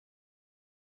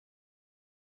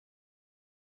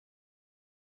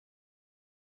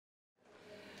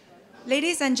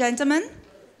Ladies and gentlemen,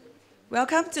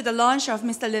 welcome to the launch of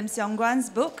Mr. Lim Siong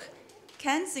Guan's book,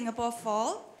 Can Singapore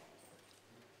Fall?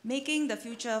 Making the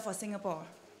Future for Singapore.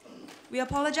 We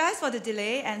apologize for the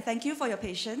delay and thank you for your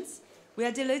patience. We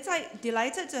are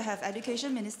delighted to have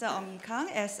Education Minister Ong Ye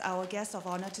Kung as our guest of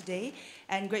honor today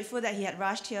and grateful that he had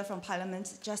rushed here from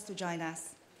Parliament just to join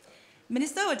us.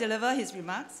 Minister will deliver his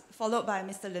remarks, followed by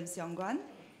Mr. Lim Siong Guan,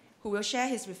 who will share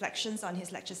his reflections on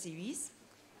his lecture series.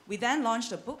 We then launch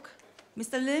the book.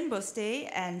 Mr. Lim will stay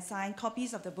and sign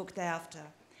copies of the book thereafter.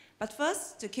 But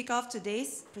first, to kick off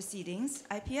today's proceedings,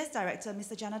 IPS Director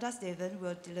Mr. Janadas Devan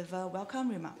will deliver welcome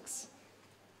remarks.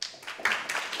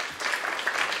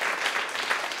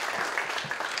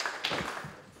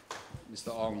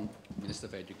 Mr. Ong, Minister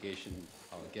for Education,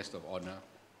 our guest of honor,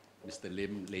 Mr.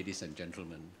 Lim, ladies and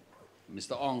gentlemen.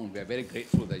 Mr. Ong, we are very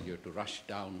grateful that you had to rush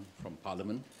down from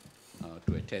Parliament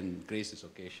to attend Grace's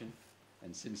occasion.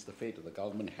 And since the fate of the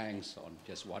government hangs on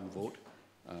just one vote,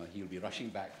 he'll be rushing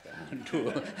back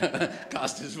to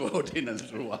cast his vote in a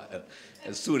little while,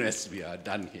 as soon as we are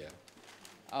done here.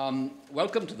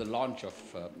 Welcome to the launch of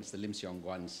Mr. Lim Siong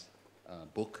Guan's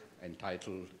book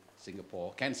entitled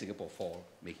Can Singapore Fall?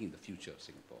 Making the Future of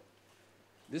Singapore.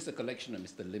 This is a collection of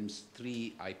Mr. Lim's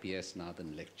 3 IPS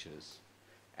Nathan lectures,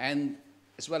 and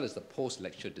as well as the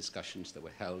post-lecture discussions that were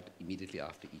held immediately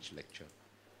after each lecture,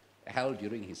 held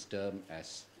during his term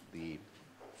as the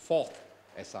 4th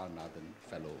S.R. Nathan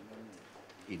Fellow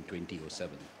in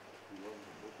 2007.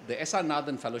 The S.R.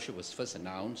 Nathan Fellowship was first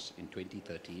announced in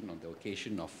 2013 on the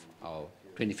occasion of our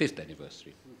 25th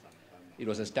anniversary. It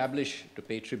was established to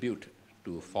pay tribute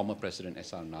to former President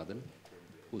S.R. Nathan,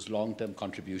 whose long-term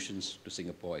contributions to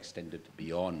Singapore extended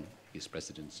beyond his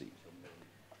presidency.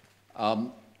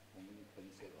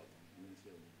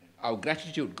 Our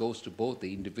gratitude goes to both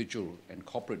the individual and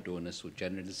corporate donors who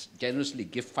generously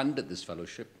funded this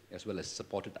fellowship, as well as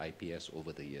supported IPS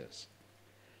over the years.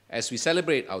 As we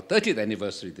celebrate our 30th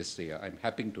anniversary this year, I'm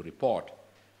happy to report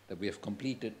that we have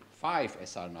completed 5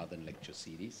 S.R. Nathan lecture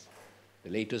series, the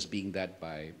latest being that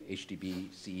by HDB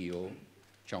CEO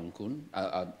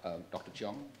Dr.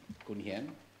 Cheong Kun Hian.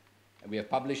 And we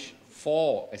have published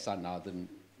 4 S.R. Nathan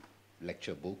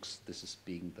lecture books, this is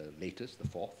being the latest, the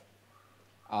 4th.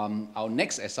 Our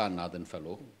next S.R. Nathan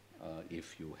Fellow,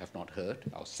 if you have not heard,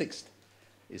 our 6th,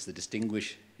 is the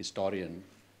distinguished historian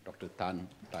Dr. Tan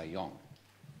Tai Yong,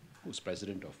 who's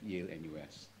president of Yale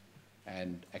NUS,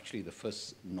 and actually the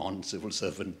first non-civil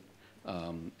servant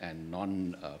and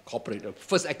non-corporate,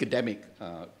 first academic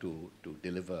to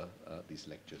deliver these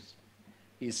lectures.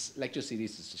 His lecture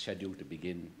series is scheduled to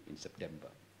begin in September.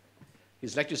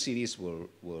 His lecture series will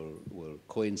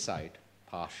coincide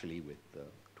partially with the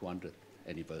 200th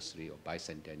anniversary or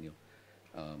bicentennial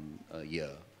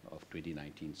year of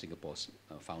 2019, Singapore's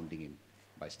founding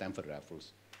by Stamford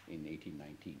Raffles in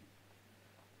 1819.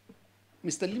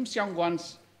 Mr. Lim Siong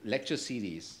Guan's lecture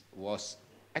series was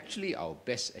actually our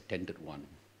best attended one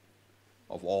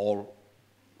of all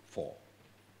 4.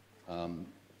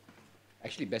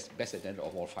 Actually, best attended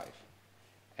of all 5.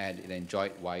 And it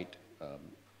enjoyed wide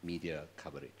media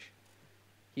coverage.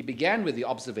 He began with the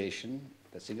observation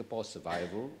that Singapore's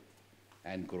survival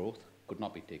and growth could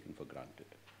not be taken for granted.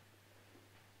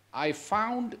 I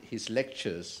found his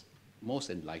lectures most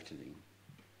enlightening,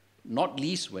 not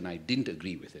least when I didn't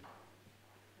agree with him.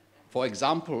 For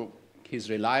example, his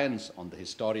reliance on the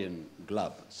historian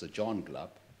Glubb, Sir John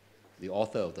Glubb, the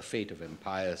author of The Fate of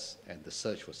Empires and the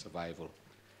Search for Survival.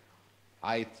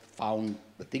 I found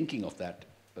the thinking of that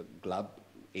Glubb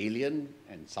alien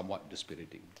and somewhat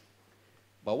dispiriting.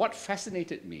 But what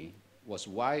fascinated me was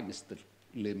why Mr.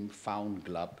 Lim found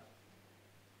Glubb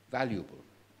valuable.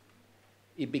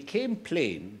 It became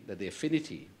plain that the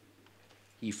affinity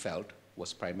he felt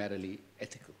was primarily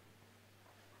ethical.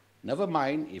 Never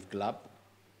mind if Glubb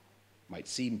might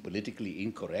seem politically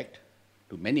incorrect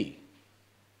to many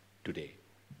today.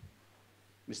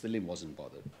 Mr. Lim wasn't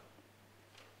bothered.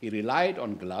 He relied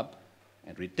on Glubb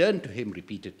and returned to him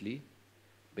repeatedly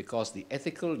because the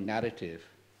ethical narrative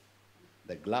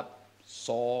that Glubb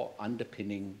saw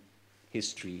underpinning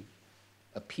history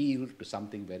appealed to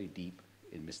something very deep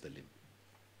in Mr. Lim.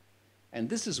 And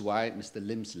this is why Mr.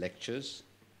 Lim's lectures,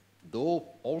 though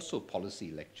also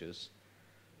policy lectures,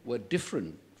 were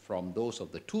different from those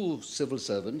of the 2 civil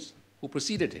servants who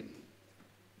preceded him,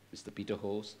 Mr. Peter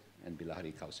Hose and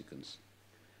Bilahari Kausikens.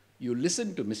 You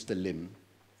listened to Mr. Lim,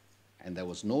 and there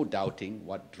was no doubting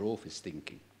what drove his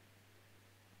thinking.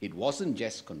 It wasn't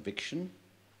just conviction,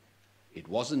 it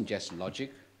wasn't just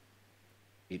logic,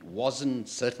 it wasn't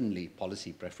certainly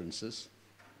policy preferences,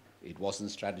 it wasn't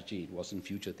strategy, it wasn't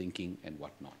future thinking and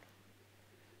whatnot.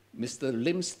 Mr.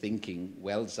 Lim's thinking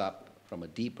wells up from a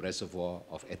deep reservoir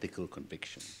of ethical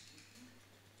conviction.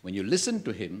 When you listened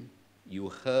to him, you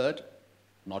heard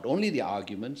not only the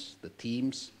arguments, the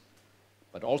themes,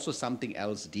 but also something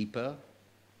else deeper,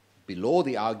 below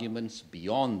the arguments,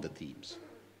 beyond the themes,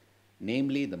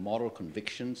 namely the moral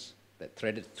convictions that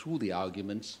threaded through the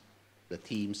arguments, the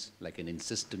themes like an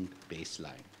insistent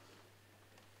baseline.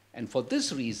 And for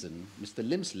this reason, Mr.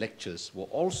 Lim's lectures were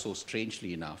also,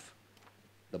 strangely enough,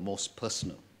 the most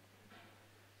personal.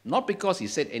 Not because he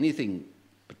said anything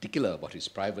particular about his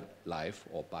private life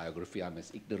or biography. I'm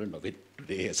as ignorant of it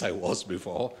today as I was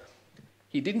before.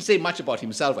 He didn't say much about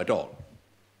himself at all.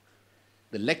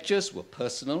 The lectures were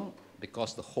personal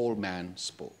because the whole man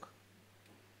spoke.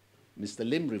 Mr.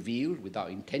 Lim revealed, without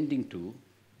intending to,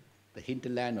 the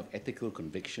hinterland of ethical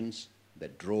convictions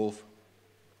that drove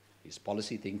his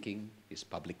policy thinking, his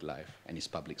public life, and his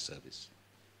public service.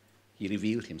 He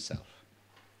revealed himself.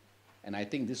 And I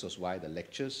think this was why the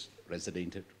lectures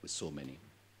resonated with so many.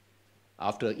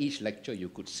 After each lecture, you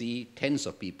could see tens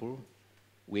of people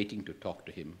waiting to talk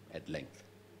to him at length.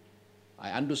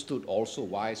 I understood also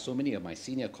why so many of my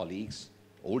senior colleagues,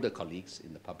 older colleagues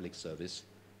in the public service,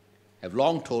 have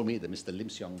long told me that Mr. Lim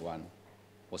Siong Guan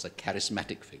was a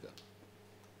charismatic figure.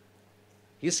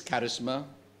 His charisma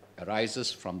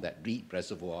arises from that deep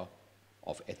reservoir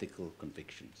of ethical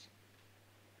convictions.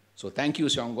 So thank you,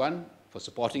 Siong Guan, for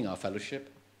supporting our fellowship,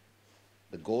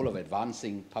 the goal of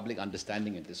advancing public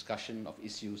understanding and discussion of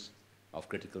issues of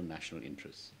critical national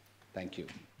interest. Thank you.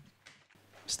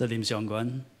 Mr. Lim Siong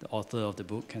Guan, the author of the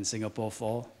book Can Singapore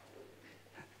Fall?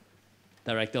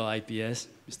 Director of IPS,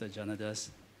 Mr. Janadas.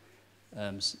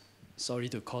 Sorry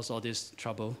to cause all this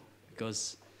trouble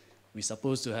because we're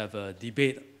supposed to have a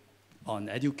debate on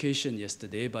education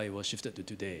yesterday, but it was shifted to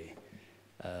today.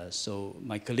 So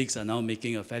my colleagues are now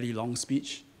making a fairly long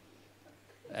speech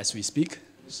as we speak,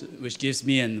 which gives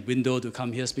me a window to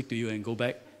come here, speak to you, and go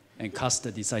back and cast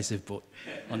the decisive vote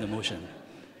on the motion.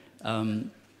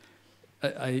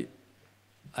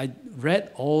 I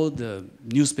read all the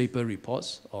newspaper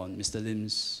reports on Mr.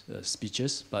 Lim's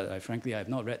speeches, but frankly, I have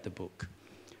not read the book.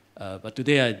 But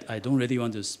today, I don't really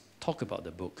want to talk about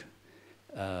the book.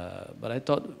 But I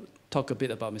thought, talk a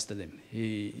bit about Mr. Lim.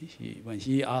 When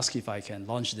he asked if I can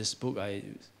launch this book, I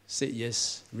said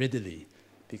yes readily,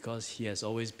 because he has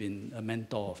always been a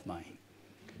mentor of mine.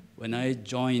 When I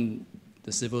joined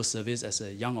the civil service as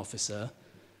a young officer,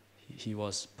 he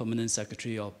was permanent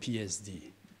secretary of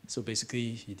PSD. So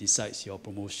basically, he decides your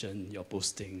promotion, your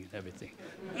posting, everything.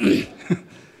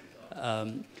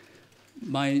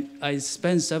 I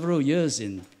spent several years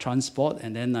in transport,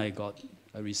 and then I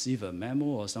received a memo,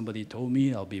 or somebody told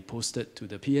me I'll be posted to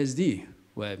the PSD,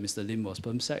 where Mr. Lim was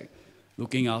PermSec,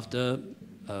 looking after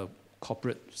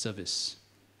corporate services,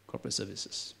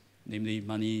 namely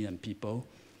money and people.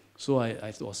 So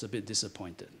I was a bit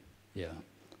disappointed. Yeah.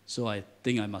 So I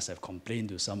think I must have complained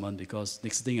to someone, because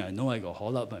next thing I know, I got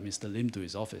hauled up by Mr. Lim to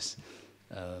his office.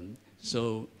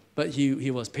 But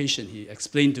he was patient. He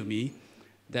explained to me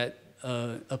that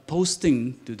a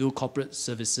posting to do corporate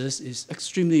services is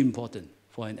extremely important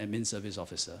for an admin service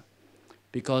officer,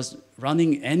 because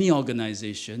running any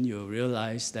organization, you'll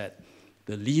realize that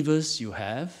the levers you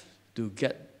have to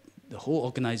get the whole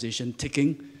organization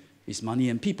ticking is money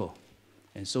and people.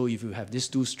 And so if you have these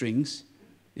two strings,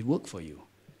 it worked for you.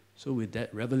 So with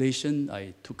that revelation,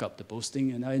 I took up the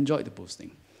posting, and I enjoyed the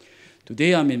posting.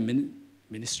 Today, I'm in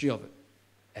Ministry of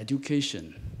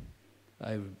Education.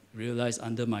 I realized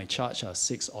under my charge are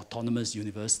 6 autonomous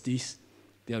universities.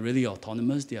 They are really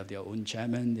autonomous. They have their own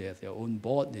chairman. They have their own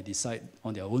board. They decide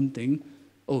on their own thing.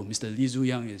 Oh, Mr. Lee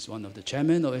Zhu-yang is one of the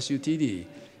chairmen of SUTD.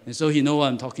 And so he knows what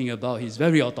I'm talking about. He's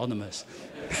very autonomous.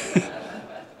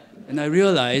 And I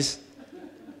realized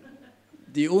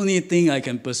the only thing I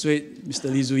can persuade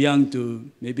Mr. Lee Zhu-yang to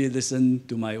maybe listen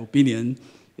to my opinion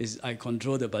is I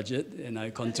control the budget and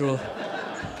I control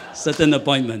certain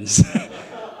appointments.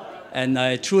 And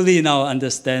I truly now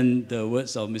understand the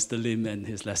words of Mr. Lim and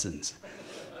his lessons.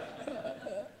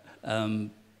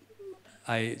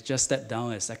 I just stepped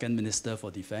down as Second Minister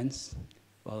for Defense.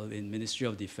 Well, in Ministry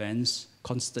of Defense,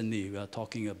 constantly we are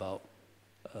talking about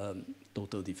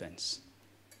total defense,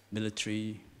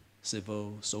 military,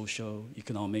 civil, social,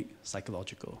 economic,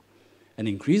 psychological. And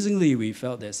increasingly, we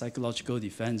felt that psychological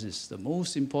defense is the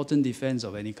most important defense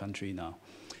of any country now.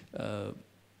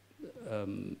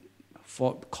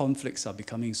 Conflicts are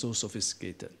becoming so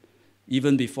sophisticated.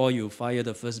 Even before you fire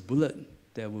the first bullet,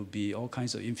 there will be all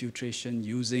kinds of infiltration,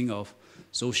 using of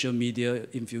social media,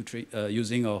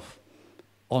 using of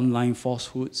online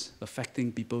falsehoods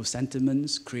affecting people's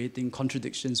sentiments, creating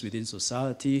contradictions within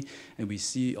society, and we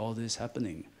see all this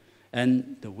happening.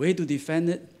 And the way to defend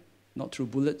it, not through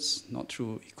bullets, not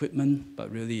through equipment,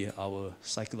 but really our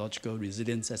psychological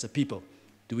resilience as a people.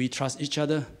 Do we trust each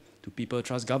other? Do people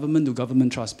trust government? Do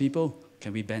government trust people?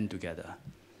 Can we band together?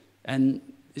 And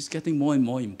it's getting more and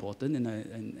more important,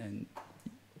 and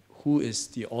who is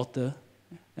the author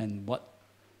and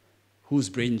whose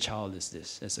brainchild is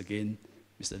this? That's again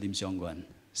Mr. Lim Siong Guan,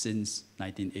 since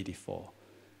 1984.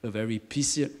 A very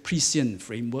prescient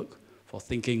framework for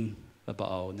thinking about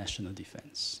our national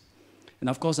defense. And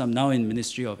of course, I'm now in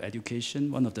Ministry of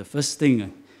Education. One of the first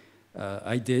things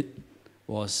I did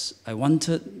was I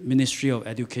wanted Ministry of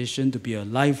Education to be a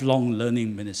lifelong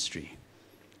learning ministry.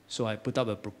 So I put up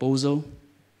a proposal.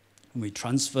 We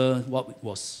transfer what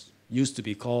was used to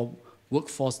be called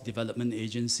Workforce Development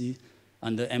Agency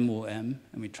under MOM,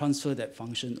 and we transfer that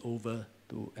function over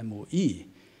to MOE.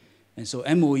 And so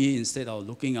MOE, instead of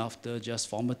looking after just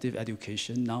formative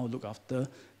education, now look after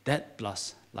that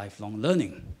plus lifelong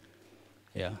learning.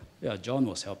 Yeah, John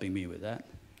was helping me with that,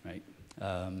 right?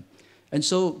 And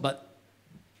so, but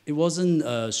it wasn't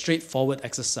a straightforward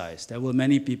exercise. There were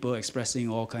many people expressing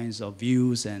all kinds of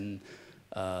views and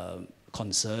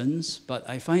concerns, but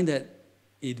I find that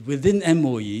within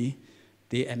MOE,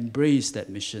 they embrace that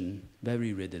mission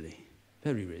very readily,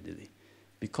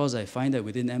 because I find that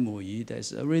within MOE,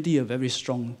 there's already a very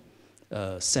strong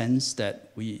sense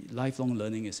that lifelong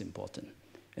learning is important.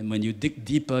 And when you dig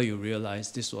deeper, you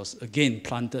realize this was, again,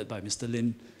 planted by Mr.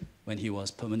 Lim when he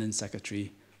was permanent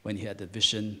secretary, when he had the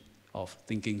vision of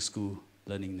thinking school,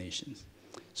 learning nations.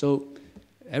 So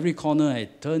every corner I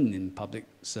turn in public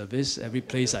service, every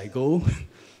place I go,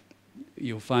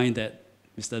 you'll find that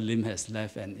Mr. Lim has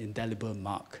left an indelible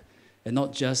mark. And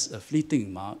not just a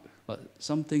fleeting mark, but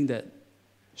something that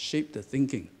shaped the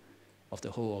thinking of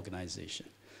the whole organization.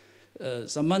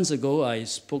 Some months ago, I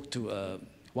spoke to a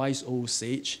wise old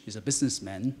sage. He's a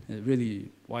businessman, a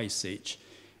really wise sage.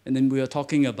 And then we were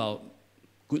talking about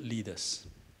good leaders.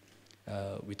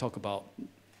 We talk about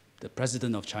the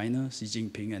president of China, Xi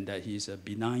Jinping, and that he's a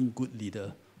benign, good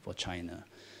leader for China.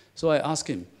 So I asked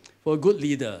him, for a good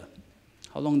leader,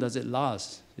 how long does it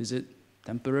last? Is it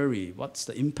temporary? What's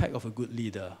the impact of a good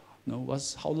leader?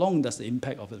 How long does the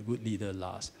impact of a good leader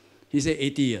last? He said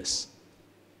 80 years.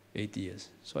 80 years.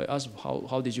 So I asked,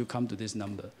 how did you come to this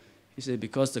number? He said,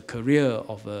 because the career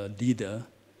of a leader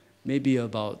may be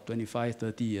about 25,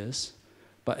 30 years,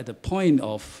 but at the point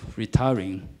of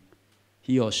retiring,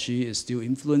 he or she is still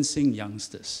influencing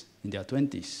youngsters in their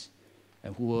 20s,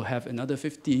 and who will have another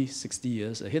 50, 60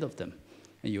 years ahead of them.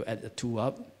 And you add the two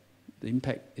up, the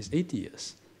impact is 80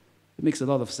 years. It makes a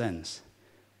lot of sense.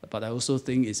 But I also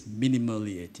think it's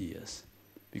minimally 80 years.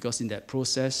 Because in that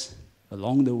process,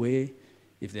 along the way,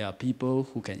 if there are people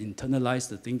who can internalize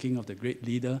the thinking of the great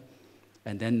leader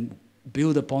and then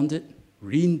build upon it,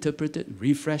 reinterpret it,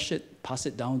 refresh it, pass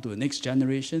it down to the next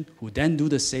generation, who then do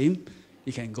the same,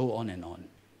 it can go on and on.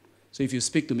 So if you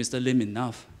speak to Mr. Lim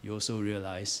enough, you also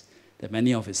realize that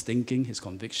many of his thinking, his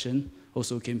conviction,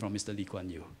 also came from Mr. Lee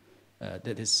Kuan Yew.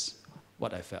 That is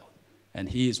what I felt. And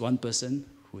he is one person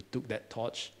who took that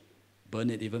torch, burned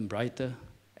it even brighter,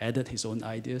 added his own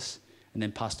ideas, and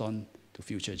then passed on to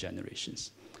future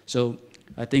generations. So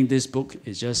I think this book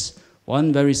is just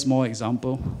one very small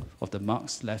example of the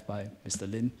marks left by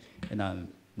Mr. Lim, and I'm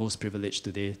most privileged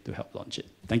today to help launch it.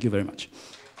 Thank you very much.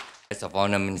 Guest of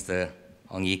honor, Mr.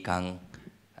 Ong Ye Kung,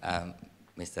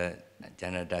 Mr.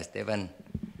 Janardas Devan,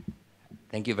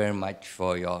 thank you very much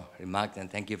for your remarks, and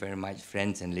thank you very much,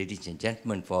 friends and ladies and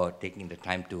gentlemen, for taking the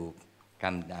time to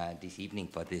come this evening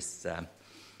for this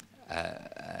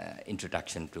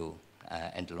introduction to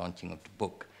and the launching of the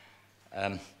book.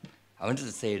 I wanted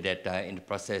to say that in the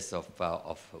process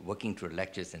of working through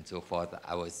lectures and so forth,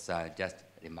 I was just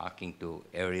remarking to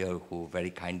Ariel, who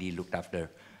very kindly looked after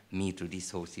me through these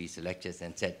whole series of lectures,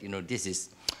 and said, this is,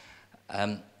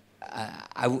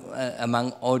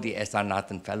 among all the S.R.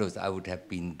 Nathan Fellows, I would have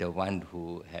been the one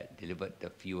who had delivered the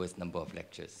fewest number of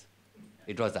lectures.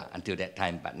 It was until that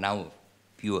time, but now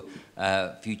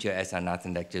future S.R.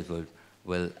 Nathan lectures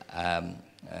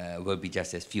will be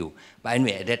just as few. But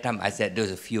anyway, at that time I said there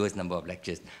was the fewest number of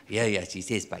lectures. Yeah, she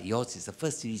says, but yours is the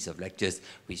first series of lectures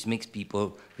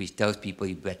which tells people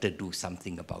you better do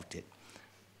something about it.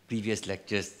 Previous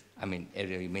lectures,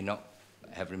 Ariel, you may not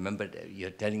have remembered, you're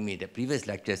telling me that previous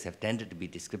lectures have tended to be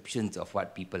descriptions of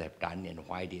what people have done and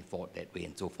why they thought that way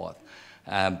and so forth.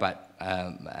 But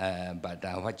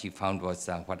what you found was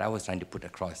what I was trying to put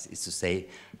across is to say,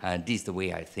 this is the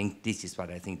way I think, this is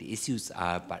what I think the issues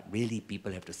are, but really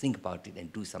people have to think about it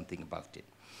and do something about it.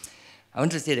 I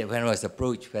want to say that when I was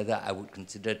approached whether I would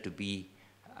consider to be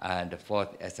the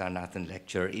fourth S.R. Nathan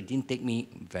lecturer, it didn't take me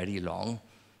very long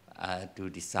to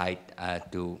decide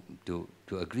to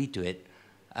agree to it,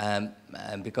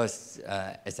 because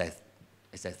as I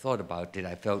thought about it,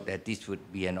 I felt that this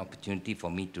would be an opportunity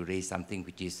for me to raise something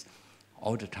which is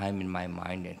all the time in my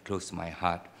mind and close to my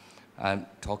heart,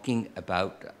 talking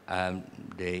about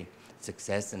the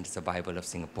success and survival of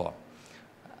Singapore.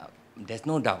 There's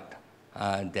no doubt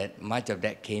that much of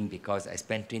that came because I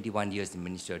spent 21 years in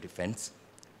Ministry of Defense,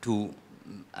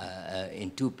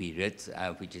 in two periods,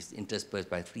 which is interspersed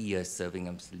by 3 years serving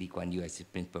as Lee Kuan Yew as his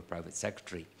principal private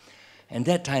secretary. And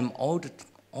that time, all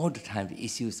the time, the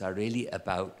issues are really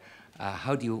about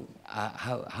how do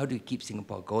you keep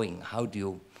Singapore going? How do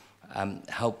you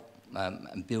help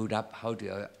build up? How do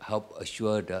you help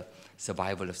assure the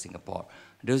survival of Singapore?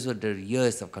 Those were the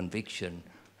years of conviction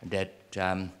that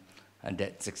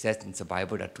that success and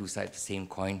survival are two sides of the same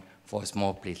coin for a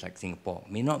small place like Singapore.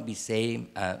 May not be same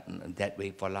that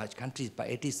way for large countries, but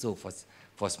it is so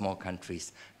for small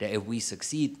countries. That if we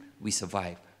succeed, we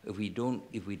survive. If we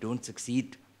don't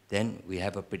succeed, then we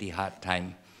have a pretty hard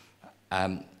time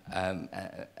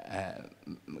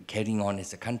carrying on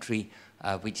as a country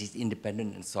which is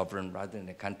independent and sovereign, rather than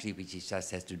a country which just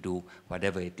has to do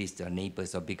whatever it is their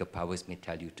neighbors or bigger powers may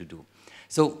tell you to do.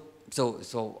 So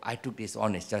I took this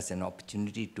on as just an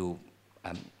opportunity to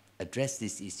address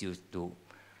these issues, to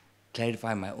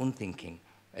clarify my own thinking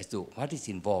as to what is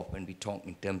involved when we talk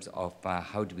in terms of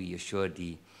how do we assure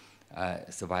the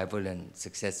survival and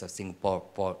success of Singapore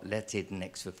for, let's say, the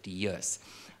next 50 years.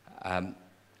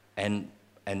 And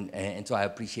so I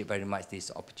appreciate very much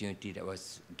this opportunity that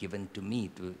was given to me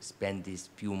to spend these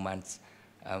few months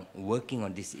working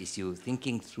on this issue,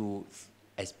 thinking through,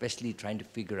 especially trying to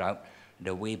figure out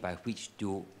the way by which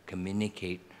to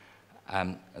communicate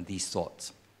these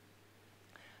thoughts.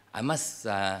 I must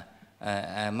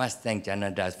thank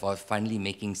Janadas for finally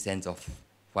making sense of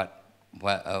what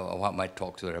my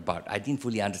talks were about. I didn't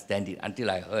fully understand it until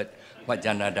I heard what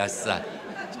Janadas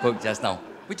spoke just now,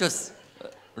 which was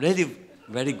really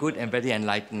very good and very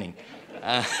enlightening.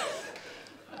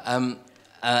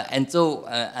 And so,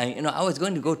 I was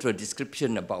going to go through a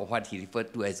description about what he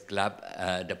referred to as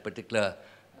GLAB, the particular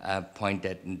point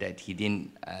that he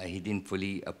didn't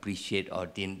fully appreciate or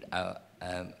didn't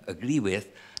agree with.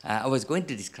 I was going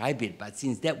to describe it, but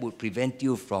since that would prevent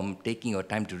you from taking your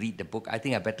time to read the book, I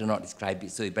think I better not describe it,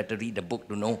 so you better read the book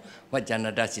to know what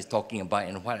Janadas is talking about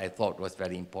and what I thought was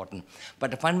very important.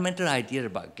 But the fundamental idea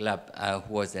about GLAB,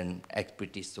 who was an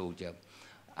ex-British soldier,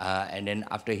 and then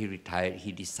after he retired,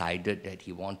 he decided that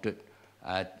he wanted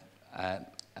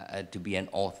to be an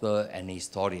author and a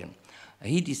historian.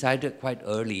 He decided quite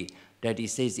early that he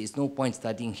says it's no point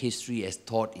studying history as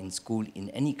taught in school in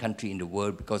any country in the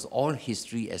world, because all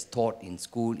history as taught in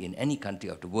school in any country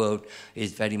of the world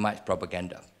is very much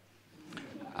propaganda.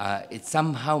 It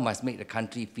somehow must make the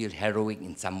country feel heroic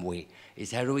in some way.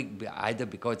 It's heroic either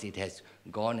because it has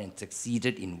gone and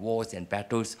succeeded in wars and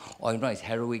battles, or it's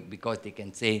heroic because they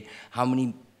can say how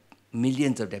many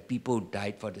millions of their people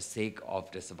died for the sake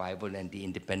of the survival and the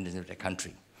independence of the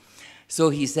country. So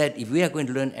he said, if we are going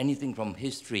to learn anything from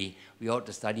history, we ought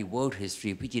to study world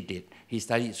history, which he did. He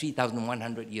studied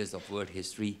 3,100 years of world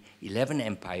history, 11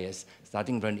 empires,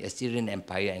 starting from the Assyrian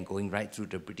Empire and going right through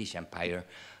the British Empire.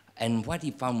 And what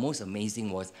he found most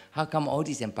amazing was, how come all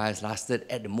these empires lasted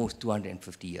at the most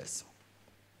 250 years?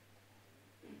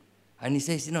 And he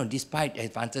says, despite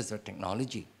advances of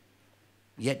technology,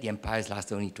 yet the empires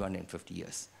lasted only 250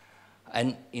 years.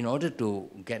 And in order to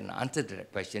get an answer to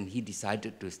that question, he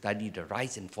decided to study the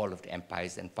rise and fall of the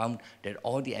empires and found that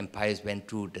all the empires went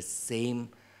through the same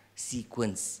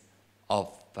sequence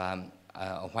of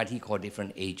what he called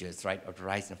different ages, right, of the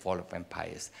rise and fall of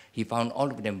empires. He found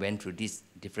all of them went through these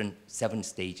different 7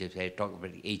 stages, where he talked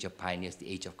about the age of pioneers, the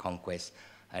age of conquest,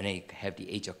 and then you have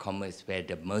the age of commerce, where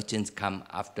the merchants come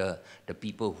after the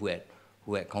people who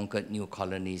had conquered new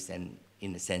colonies, and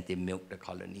in a sense they milked the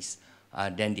colonies.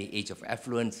 Then the age of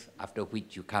affluence, after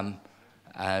which you come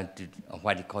to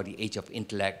what you call the age of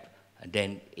intellect,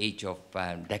 then age of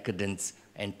decadence,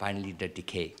 and finally the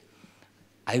decay.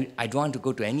 I don't want to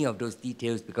go to any of those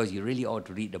details because you really ought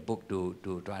to read the book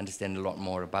to understand a lot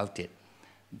more about it.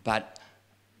 But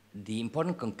the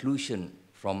important conclusion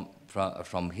from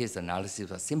his analysis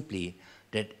was simply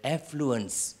that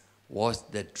affluence was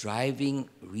the driving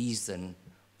reason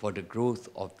for the growth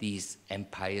of these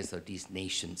empires, or these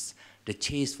nations. The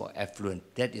chase for affluence,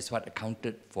 that is what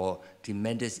accounted for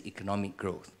tremendous economic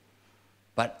growth.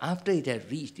 But after it had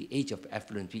reached the age of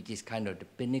affluence, which is kind of the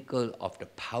pinnacle of the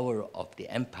power of the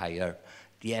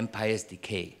empire's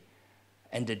decay.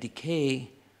 And the decay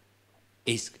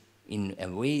is in a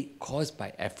way caused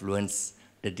by affluence.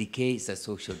 The decay is a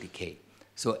social decay.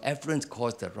 So affluence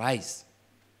caused the rise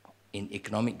in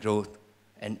economic growth,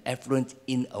 and affluence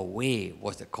in a way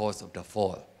was the cause of the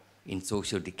fall in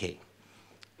social decay.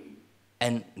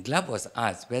 And Glubb was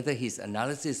asked whether his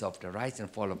analysis of the rise and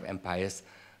fall of empires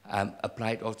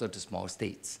applied also to small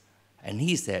states. And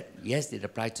he said, yes, it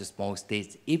applies to small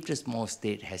states. If the small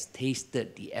state has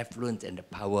tasted the affluence and the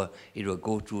power, it will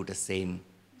go through the same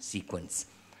sequence.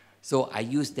 So I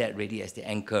use that really as the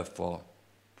anchor for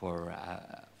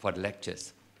the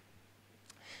lectures.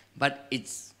 But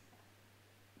it's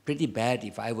pretty bad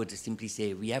if I were to simply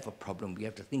say, we have a problem, we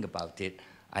have to think about it.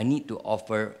 I need to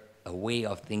offer a way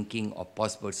of thinking of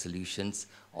possible solutions,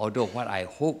 although what I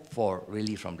hope for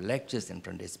really from the lectures and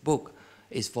from this book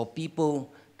is for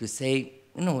people to say,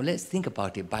 let's think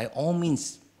about it. By all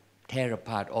means, tear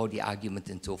apart all the arguments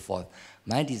and so forth.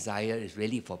 My desire is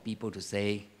really for people to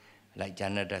say, like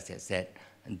Janadas has said,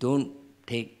 don't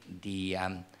take the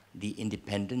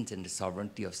independence and the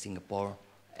sovereignty of Singapore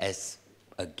as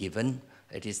a given.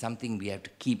 It is something we have to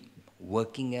keep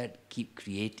working at, keep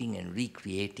creating and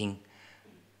recreating.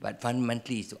 But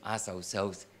fundamentally is to ask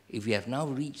ourselves, if we have now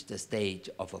reached the stage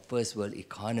of a first world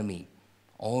economy,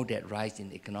 all that rise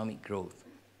in economic growth,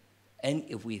 and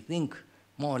if we think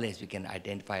more or less we can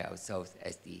identify ourselves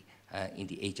as in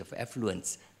the age of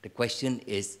affluence, the question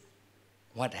is,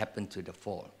 what happened to the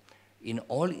fall? In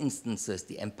all instances,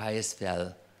 the empires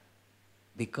fell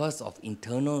because of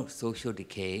internal social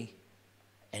decay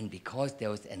and because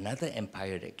there was another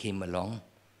empire that came along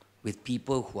with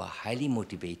people who are highly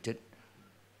motivated,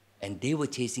 and they were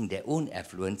chasing their own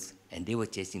affluence, and they were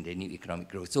chasing their new economic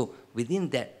growth. So within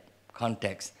that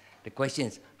context, the question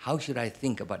is, how should I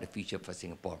think about the future for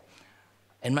Singapore?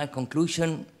 And my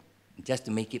conclusion, just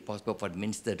to make it possible for the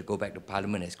minister to go back to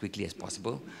Parliament as quickly as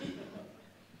possible,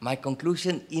 my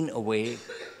conclusion, in a way,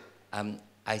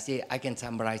 I say I can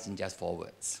summarize in just 4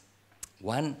 words.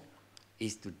 One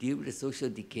is to deal with the social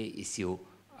decay issue.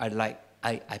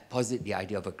 I posit the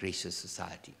idea of a gracious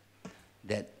society,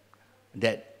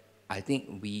 that I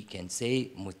think we can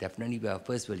say most definitely we are a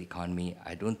first world economy.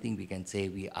 I don't think we can say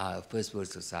we are a first world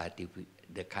society,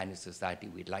 the kind of society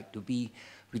we'd like to be,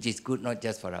 which is good not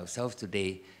just for ourselves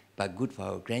today, but good for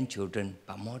our grandchildren,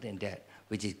 but more than that,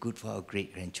 which is good for our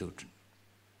great-grandchildren.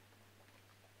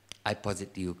 I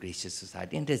posit to you gracious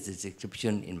society, and there's a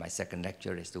description in my second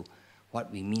lecture as to what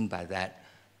we mean by that.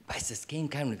 But it's the same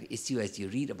kind of issue as you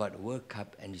read about the World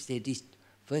Cup and you say this.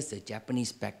 First, the Japanese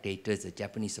spectators, the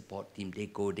Japanese support team, they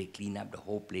go, they clean up the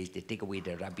whole place, they take away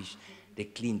the rubbish, they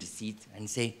clean the seats, and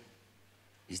say,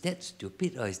 is that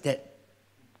stupid, or is that,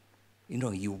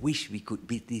 you wish we could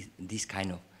be this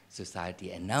kind of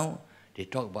society? And now they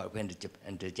talk about when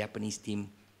the Japanese team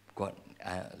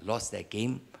lost their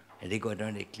game, and they go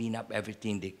down, they clean up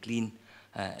everything, they clean,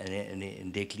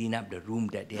 and they clean up the room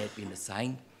that they had been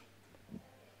assigned.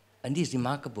 And this is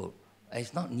remarkable.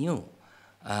 It's not new.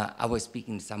 I was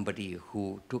speaking to somebody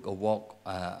who took a walk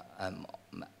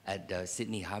at the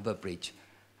Sydney Harbour Bridge,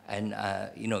 and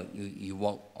you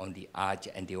walk on the arch,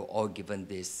 and they were all given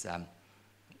this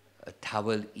a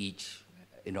towel each,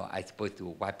 I suppose to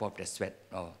wipe off the sweat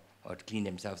or to clean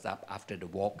themselves up after the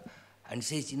walk. And it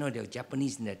says, there were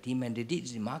Japanese in their team, and they did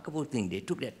this remarkable thing. They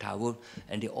took that towel,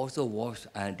 and they also washed,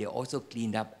 and they also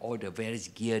cleaned up all the various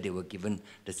gear they were given,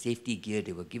 the safety gear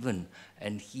they were given.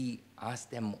 And he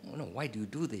asked them, why do you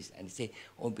do this? And they say,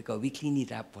 because we clean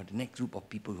it up for the next group of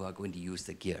people who are going to use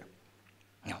the gear.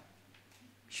 Now,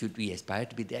 should we aspire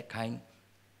to be that kind?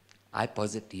 I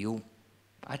posit to you,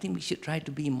 I think we should try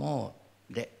to be more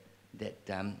that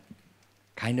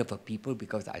kind of a people,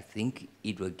 because I think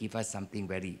it will give us something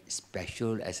very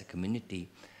special as a community.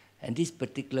 And this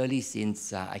particularly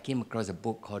since I came across a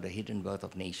book called The Hidden Wealth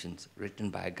of Nations,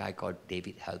 written by a guy called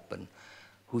David Halpern,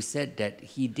 who said that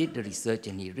he did the research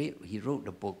and he wrote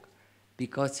the book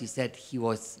because he said he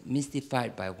was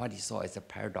mystified by what he saw as a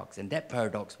paradox. And that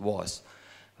paradox was,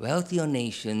 wealthier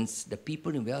nations, the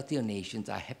people in wealthier nations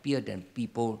are happier than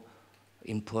people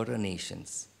in poorer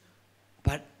nations.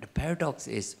 But the paradox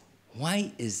is,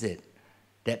 why is it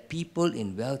that people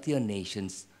in wealthier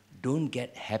nations don't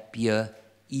get happier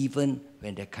even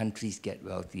when their countries get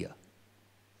wealthier?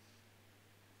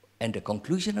 And the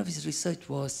conclusion of his research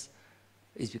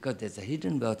is because there's a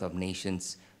hidden wealth of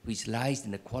nations which lies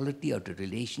in the quality of the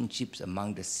relationships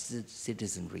among the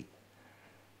citizenry.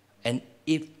 And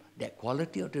if that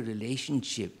quality of the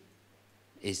relationship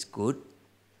is good,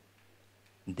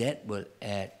 that will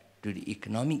add to the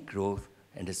economic growth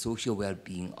and the social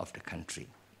well-being of the country.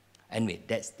 Anyway,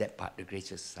 that's that part, the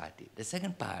gracious society. The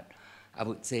second part, I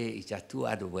would say it's just two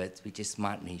other words, which is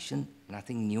smart nation.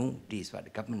 Nothing new. This is what the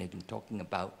government has been talking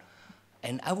about.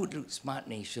 And I would look at smart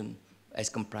nation as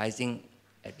comprising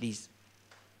at least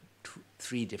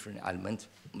three different elements.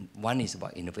 One is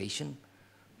about innovation,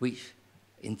 which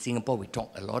in Singapore we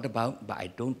talk a lot about, but I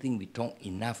don't think we talk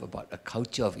enough about a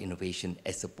culture of innovation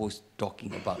as opposed to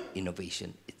talking about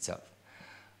innovation itself.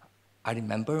 I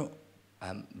remember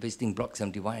visiting Block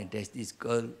 71, and there's this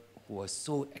girl who was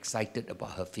so excited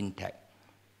about her fintech.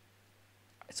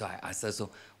 So I asked her, so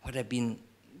what have been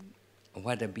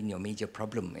your major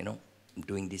problem,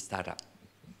 doing this startup?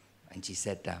 And she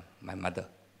said, my mother.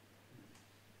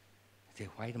 I said,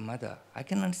 why the mother? I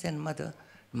can understand mother.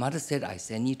 Mother said, I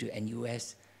send you to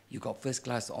NUS, you got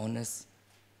first-class honors,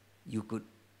 you could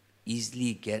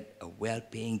easily get a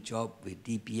well-paying job with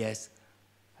DPS,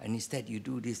 and instead you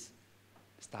do this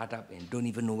startup and don't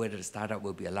even know whether the startup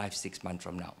will be alive 6 months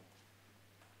from now.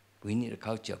 We need a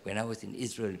culture. When I was in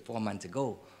Israel 4 months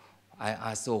ago, I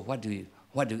asked, so what do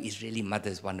Israeli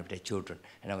mothers want of their children?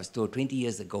 And I was told 20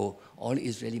 years ago, all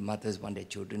Israeli mothers want their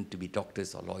children to be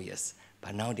doctors or lawyers,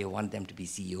 but now they want them to be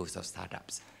CEOs of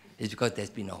startups. It's because there's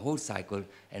been a whole cycle,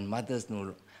 and mothers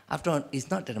know. After all,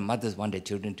 it's not that the mothers want their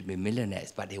children to be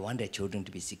millionaires, but they want their children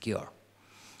to be secure.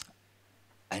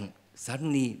 And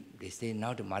suddenly, they say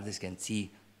now the mothers can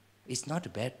see it's not a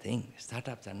bad thing.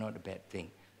 Startups are not a bad thing.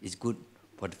 It's good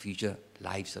for the future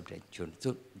lives of their children.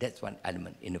 So that's one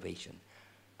element, innovation.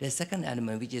 The second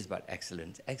element, which is about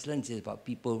excellence. Excellence is about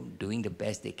people doing the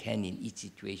best they can in each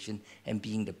situation and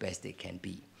being the best they can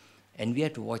be. And we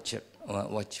have to watch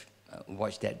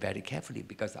that very carefully,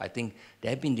 because I think there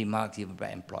have been remarks even by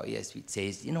employers which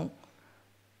says,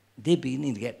 they're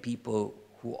beginning to get people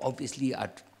who obviously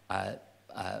their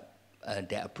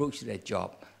approach to their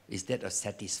job is that of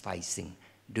satisficing,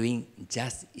 doing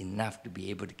just enough to be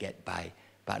able to get by,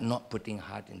 but not putting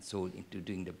heart and soul into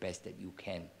doing the best that you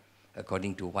can,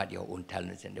 according to what your own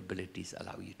talents and abilities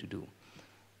allow you to do.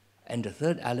 And the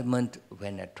third element,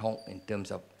 when I talk in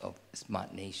terms of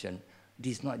smart nation, it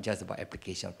is not just about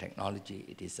application of technology,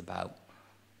 it is about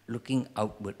looking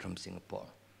outward from Singapore,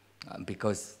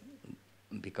 because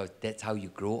that's how you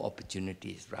grow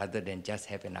opportunities, rather than just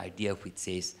have an idea which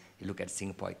says, you look at the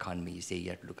Singapore economy, you say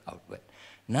you have to look outward.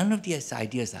 None of these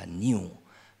ideas are new,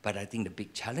 but I think the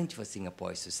big challenge for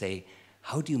Singapore is to say,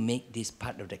 how do you make this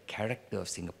part of the character of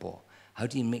Singapore? How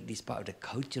do you make this part of the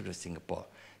culture of Singapore?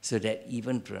 So that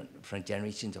even from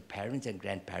generations of parents and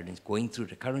grandparents going through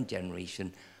the current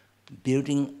generation,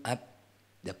 building up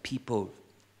the people,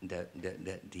 the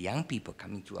young people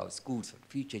coming through our schools for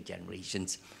future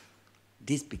generations,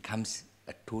 this becomes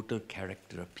a total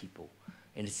character of people.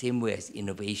 In the same way as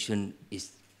innovation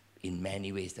is in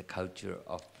many ways the culture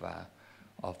of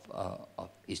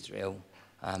Israel,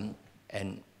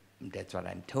 and that's what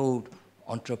I'm told.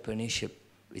 Entrepreneurship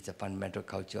is a fundamental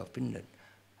culture of Finland.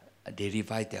 They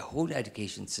revised their whole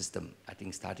education system, I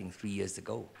think starting 3 years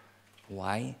ago.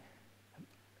 Why?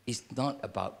 It's not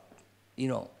about,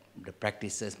 the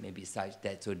practices may be such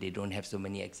that so they don't have so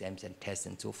many exams and tests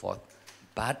and so forth,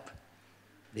 but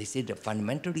they say the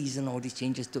fundamental reason all these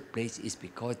changes took place is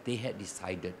because they had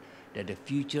decided that the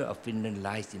future of Finland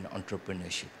lies in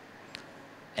entrepreneurship.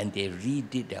 And they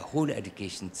redid their whole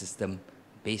education system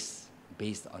based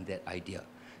on that idea.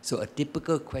 So a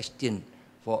typical question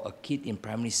for a kid in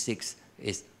primary 6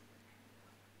 is,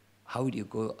 how do you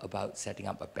go about setting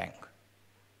up a bank?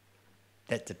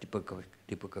 That's a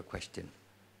typical question.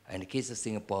 In the case of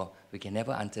Singapore, we can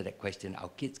never answer that question. Our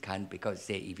kids can't, because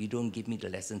say, if you don't give me the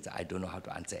lessons, I don't know how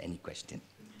to answer any question.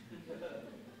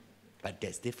 But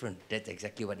that's different. That's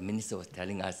exactly what the minister was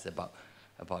telling us about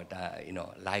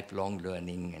lifelong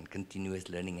learning and continuous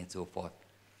learning and so forth.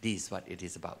 This is what it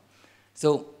is about.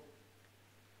 So,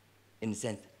 in a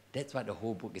sense, that's what the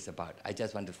whole book is about. I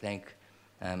just want to thank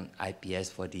IPS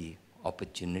for the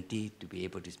opportunity to be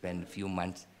able to spend a few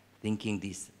months thinking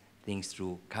these things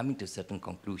through, coming to certain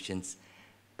conclusions,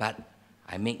 but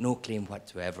I make no claim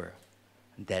whatsoever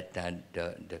that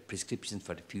the prescriptions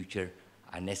for the future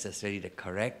are necessarily the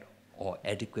correct or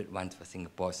adequate ones for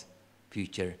Singapore's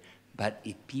future. But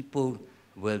if people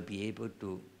will be able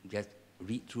to just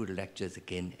read through the lectures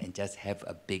again and just have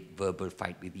a big verbal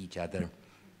fight with each other,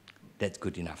 that's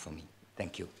good enough for me.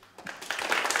 Thank you.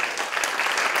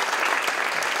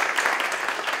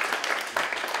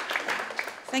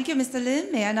 Thank you, Mr.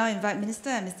 Lim. May I now invite Minister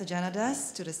and Mr.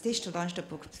 Janadas to the stage to launch the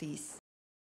book, please.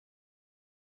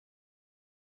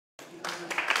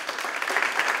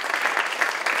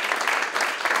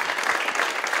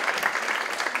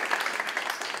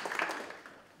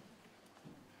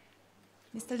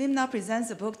 Mr. Lim now presents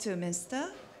the book to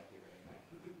Minister.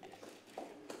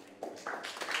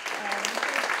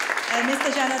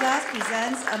 Mr. Janadas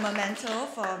presents a memento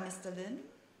for Mr. Lim.